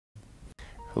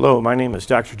Hello, my name is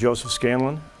Dr. Joseph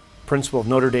Scanlon, Principal of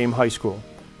Notre Dame High School,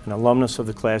 an alumnus of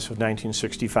the class of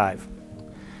 1965.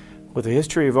 With a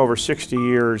history of over 60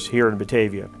 years here in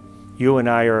Batavia, you and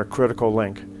I are a critical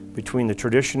link between the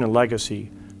tradition and legacy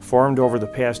formed over the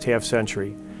past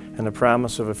half-century and the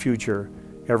promise of a future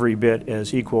every bit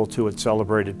as equal to its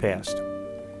celebrated past.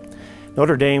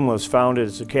 Notre Dame was founded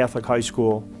as a Catholic high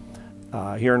school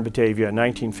here in Batavia in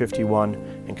 1951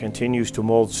 and continues to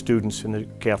mold students in the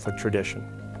Catholic tradition.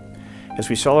 As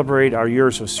we celebrate our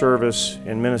years of service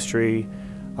and ministry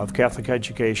of Catholic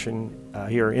education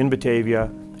here in Batavia,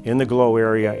 in the Glow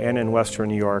area, and in Western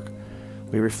New York,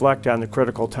 we reflect on the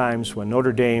critical times when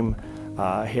Notre Dame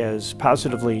has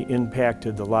positively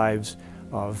impacted the lives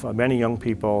of many young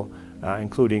people,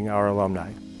 including our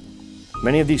alumni.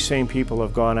 Many of these same people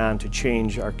have gone on to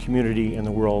change our community and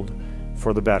the world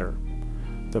for the better.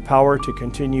 The power to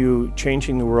continue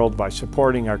changing the world by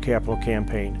supporting our capital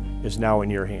campaign is now in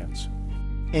your hands.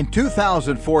 In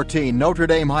 2014, Notre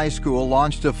Dame High School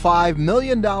launched a $5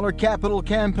 million capital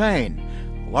campaign,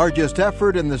 the largest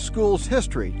effort in the school's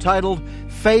history, titled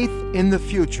Faith in the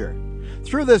Future.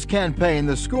 Through this campaign,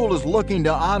 the school is looking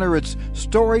to honor its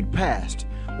storied past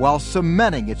while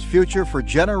cementing its future for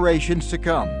generations to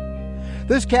come.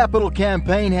 This capital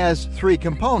campaign has three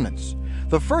components.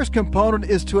 The first component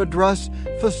is to address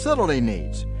facility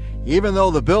needs. Even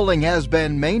though the building has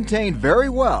been maintained very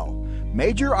well,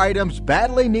 major items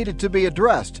badly needed to be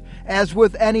addressed. As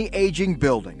with any aging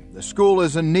building, the school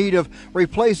is in need of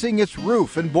replacing its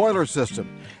roof and boiler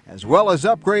system, as well as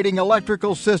upgrading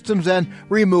electrical systems and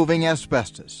removing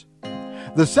asbestos.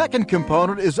 The second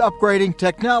component is upgrading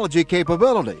technology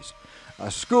capabilities.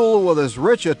 A school with as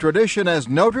rich a tradition as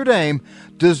Notre Dame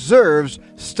deserves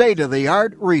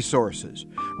state-of-the-art resources.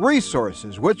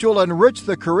 Resources which will enrich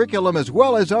the curriculum as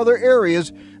well as other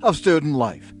areas of student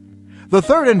life. The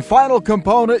third and final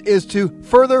component is to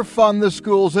further fund the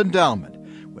school's endowment.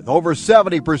 With over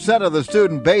 70% of the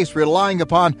student base relying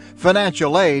upon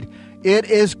financial aid,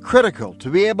 it is critical to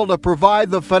be able to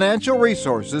provide the financial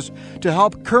resources to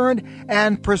help current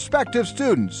and prospective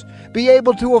students be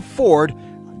able to afford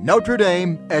Notre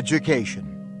Dame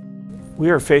education. We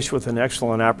are faced with an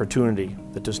excellent opportunity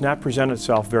that does not present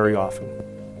itself very often.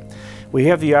 We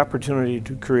have the opportunity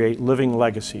to create living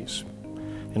legacies,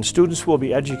 and students will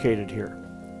be educated here,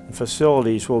 and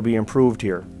facilities will be improved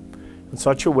here in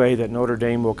such a way that Notre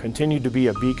Dame will continue to be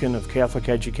a beacon of Catholic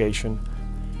education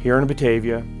here in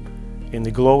Batavia, in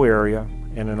the Glow area,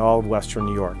 and in all of Western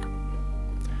New York.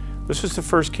 This is the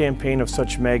first campaign of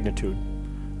such magnitude,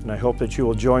 and I hope that you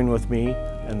will join with me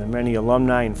and the many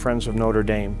alumni and friends of Notre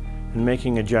Dame in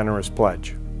making a generous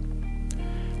pledge.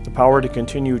 The power to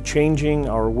continue changing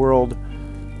our world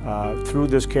through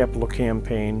this capital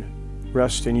campaign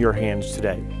rests in your hands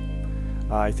today.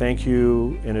 I thank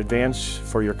you in advance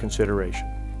for your consideration.